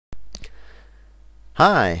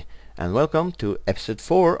Hi, and welcome to episode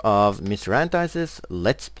 4 of Mr. Antice's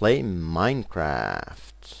Let's Play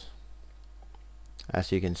Minecraft. As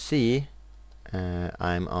you can see,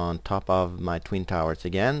 I'm on top of my twin towers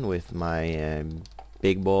again with my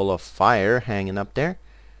big ball of fire hanging up there.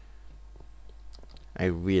 I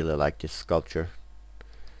really like this sculpture.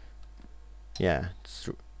 Yeah,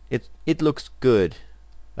 it looks good.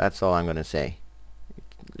 That's all I'm gonna say.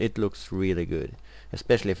 It looks really good,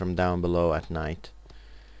 especially from down below at night.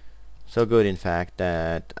 So good, in fact,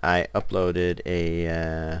 that I uploaded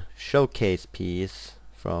a showcase piece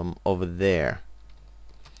from over there.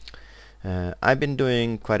 I've been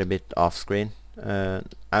doing quite a bit off screen.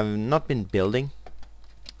 I've not been building.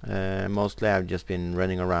 Mostly I've just been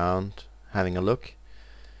running around having a look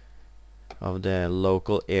of the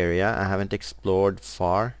local area. I haven't explored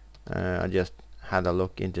far. I just had a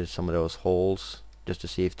look into some of those holes just to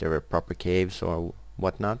see if there were proper caves or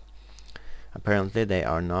whatnot. Apparently they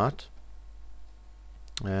are not.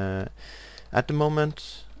 At the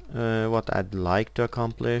moment, what I'd like to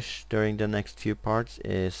accomplish during the next few parts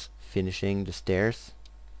is finishing the stairs.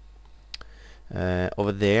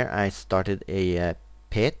 Over there I started a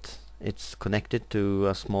pit. It's connected to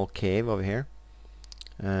a small cave over here.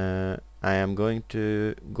 I am going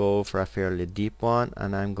to go for a fairly deep one,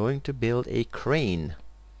 and I'm going to build a crane,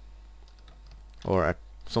 or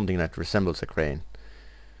something that resembles a crane.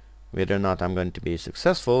 Whether or not I'm going to be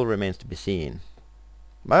successful remains to be seen,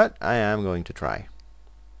 but I am going to try.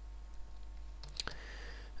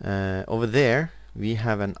 Over there we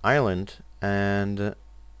have an island, and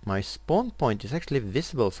my spawn point is actually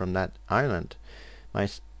visible from that island. My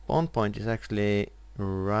spawn point is actually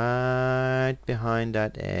right behind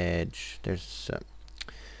that edge. There's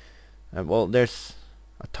there's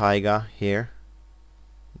a taiga here.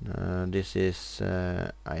 This is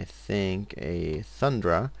I think a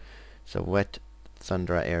tundra. It's a wet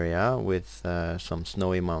tundra area with some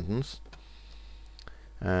snowy mountains,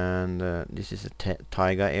 and this is a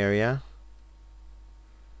taiga area,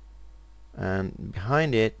 and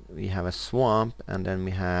behind it we have a swamp, and then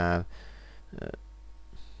we have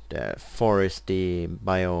the foresty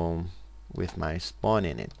biome with my spawn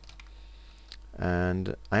in it.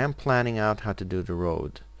 And I am planning out how to do the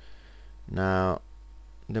road. Now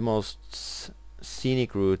the most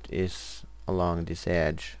scenic route is along this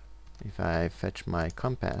edge. If I fetch my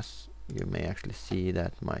compass, you may actually see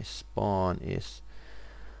that my spawn is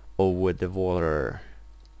over the water.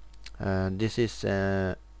 This is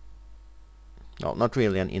well, not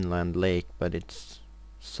really an inland lake, but it's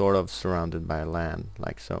sort of surrounded by land,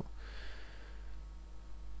 like so.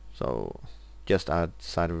 So just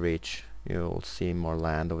outside of reach, you'll see more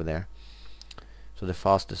land over there. So the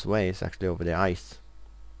fastest way is actually over the ice.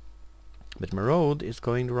 But my road is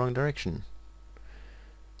going the wrong direction,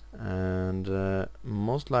 and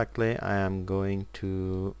most likely I am going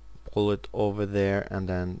to pull it over there and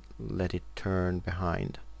then let it turn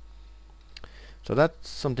behind. So that's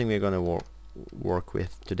something we're going to work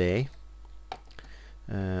with today,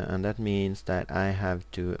 and that means that I have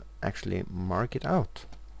to actually mark it out,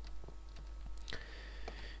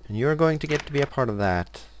 and you're going to get to be a part of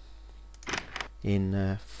that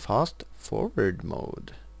in fast forward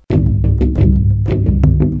mode.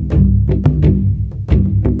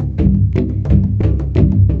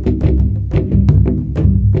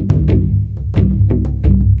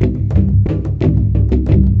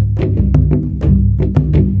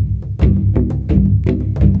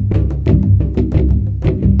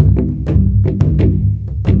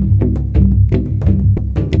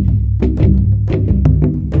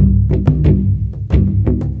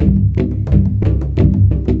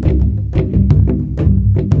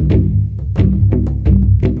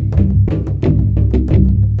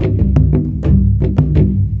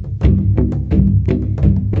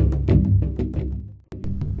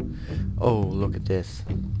 Oh, look at this.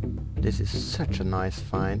 This is such a nice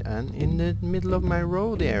find, and in the middle of my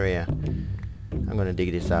road area. I'm gonna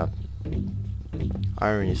dig this out.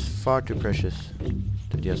 Iron is far too precious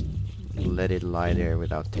to just let it lie there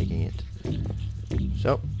without taking it.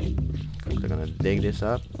 So, quickly gonna dig this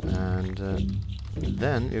up, and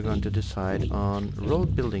then we're going to decide on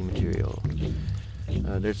road building material.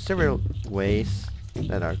 There's several ways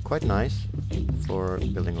that are quite nice for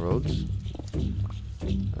building roads.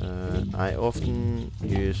 I often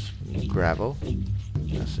use gravel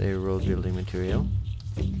as a road building material.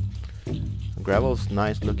 Gravel's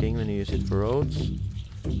nice looking when you use it for roads,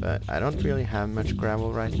 but I don't really have much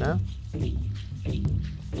gravel right now,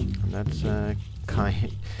 and that's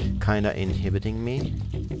kinda inhibiting me.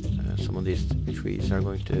 Some of these trees are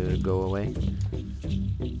going to go away,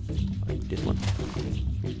 like this one.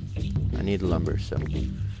 I need lumber, so...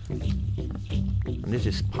 And this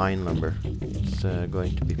is pine lumber. It's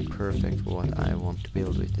going to be perfect for what I want to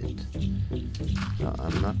build with it. So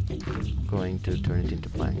I'm not going to turn it into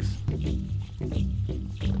planks.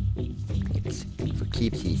 It's for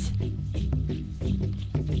keepsies.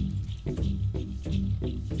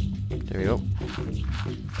 There we go.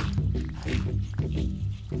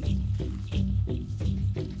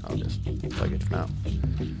 I'll just plug it for now.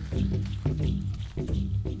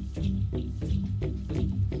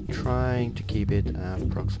 Trying to keep it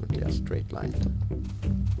approximately a straight line.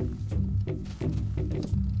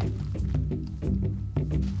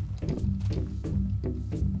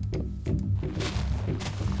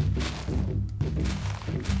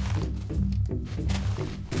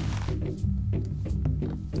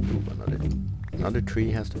 Ooh, another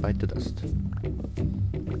tree has to bite the dust.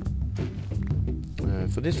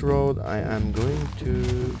 For this road I am going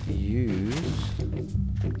to use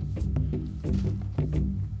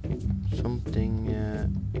something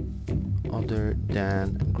other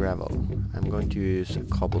than gravel. I'm going to use a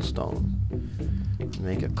cobblestone and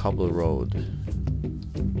make a cobble road.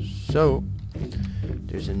 So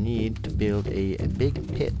there's a need to build a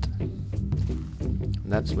big pit. And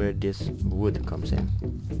that's where this wood comes in.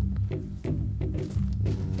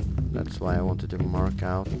 That's why I wanted to mark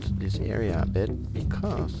out this area a bit,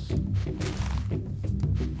 because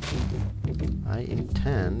I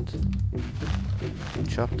intend to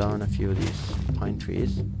chop down a few of these pine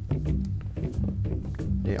trees.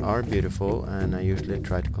 They are beautiful and I usually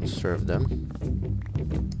try to conserve them.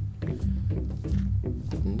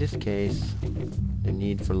 In this case, the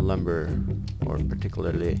need for lumber, or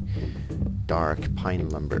particularly dark pine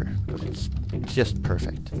lumber, because it's just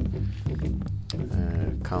perfect.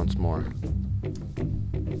 Counts more.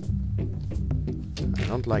 I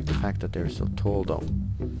don't like the fact that they're so tall though.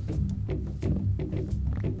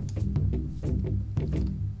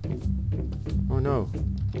 Oh no.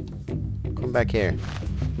 Come back here.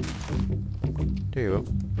 There you go.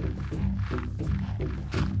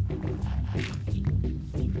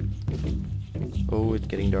 Oh, it's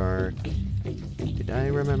getting dark. Did I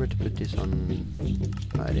remember to put this on?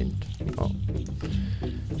 I didn't. Oh.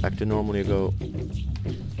 Back to normal you go.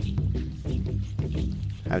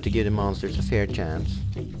 Have to give the monsters a fair chance.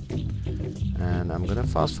 And I'm gonna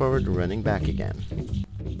fast forward running back again.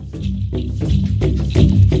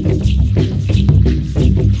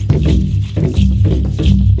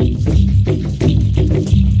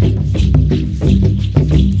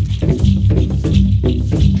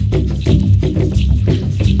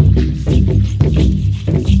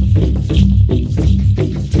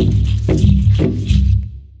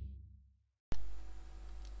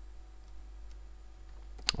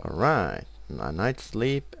 Alright, a night's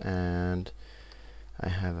sleep, and I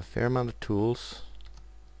have a fair amount of tools.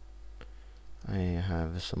 I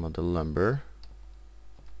have some of the lumber.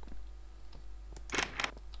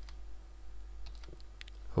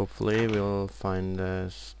 Hopefully we'll find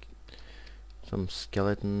some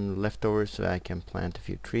skeleton leftovers so I can plant a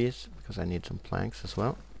few trees, because I need some planks as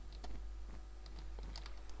well.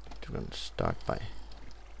 We're going to start by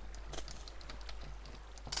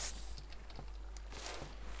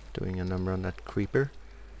doing a number on that creeper.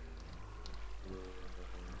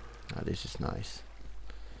 Ah, this is nice.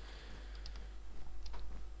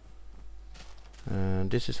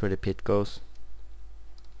 This is where the pit goes.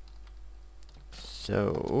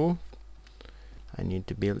 So I need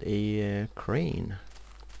to build a crane.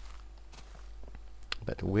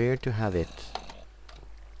 But where to have it?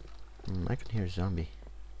 I can hear a zombie.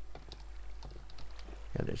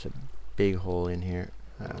 Yeah, there's a big hole in here.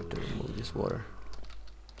 I have to remove this water.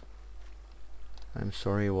 I'm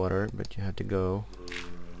sorry, water, but you have to go.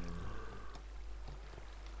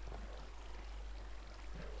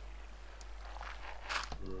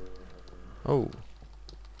 Oh.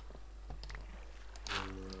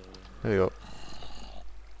 There we go.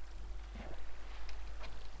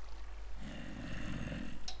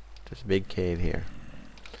 There's a big cave here.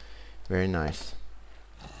 Very nice.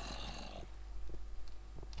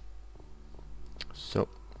 So,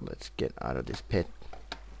 let's get out of this pit.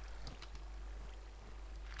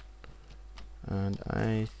 And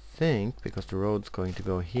I think, because the road's going to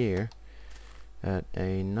go here, that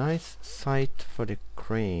a nice site for the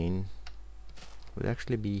crane would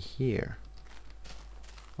actually be here.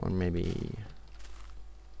 Or maybe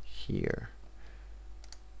here.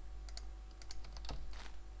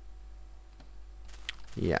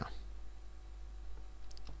 Yeah.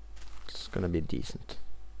 It's gonna be decent.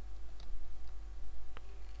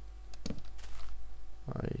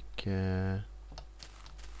 Like, no,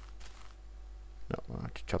 I'll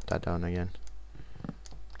have to chop that down again.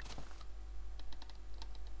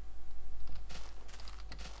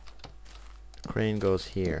 crane goes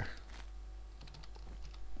here.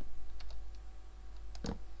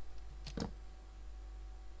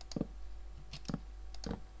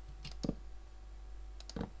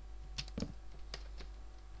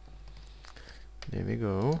 There we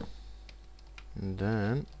go. And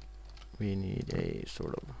then we need a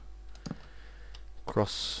sort of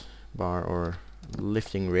crossbar or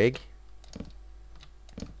lifting rig.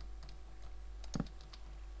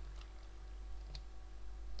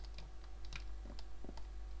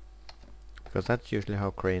 Because that's usually how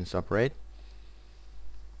cranes operate.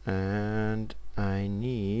 And I'm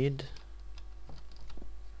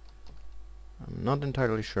not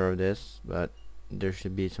entirely sure of this, but there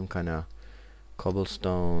should be some kind of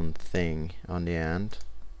cobblestone thing on the end.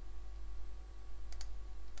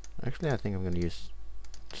 Actually, I think I'm going to use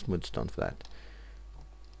smooth stone for that.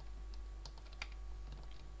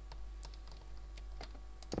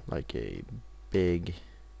 Like a big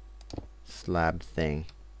slab thing.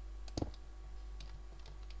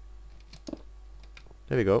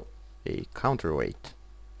 There we go. A counterweight.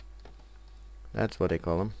 That's what they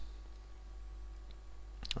call them.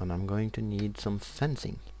 And I'm going to need some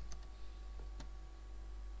fencing.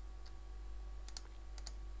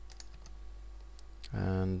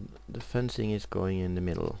 And the fencing is going in the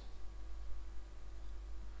middle.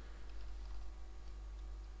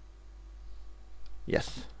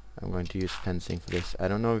 Yes, I'm going to use fencing for this. I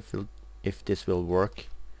don't know if this will work.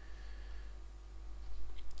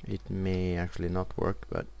 It may actually not work,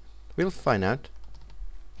 but we'll find out.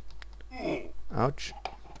 Ouch,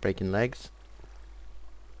 breaking legs.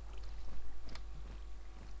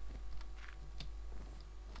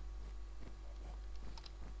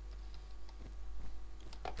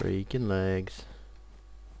 Breaking legs.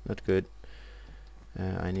 Not good.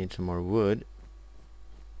 I need some more wood.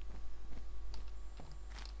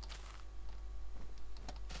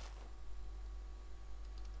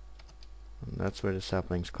 And that's where the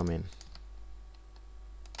saplings come in.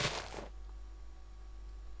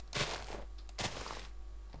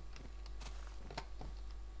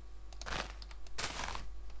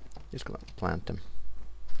 Just gonna plant them.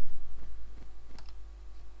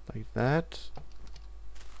 Like that.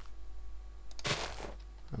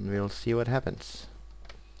 And we'll see what happens.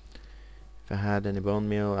 If I had any bone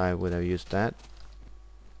meal, I would have used that.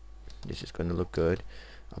 This is going to look good.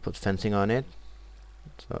 I'll put fencing on it.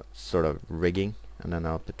 So sort of rigging, and then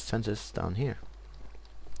I'll put fences down here.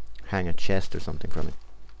 Hang a chest or something from it.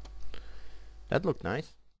 That looked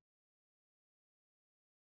nice.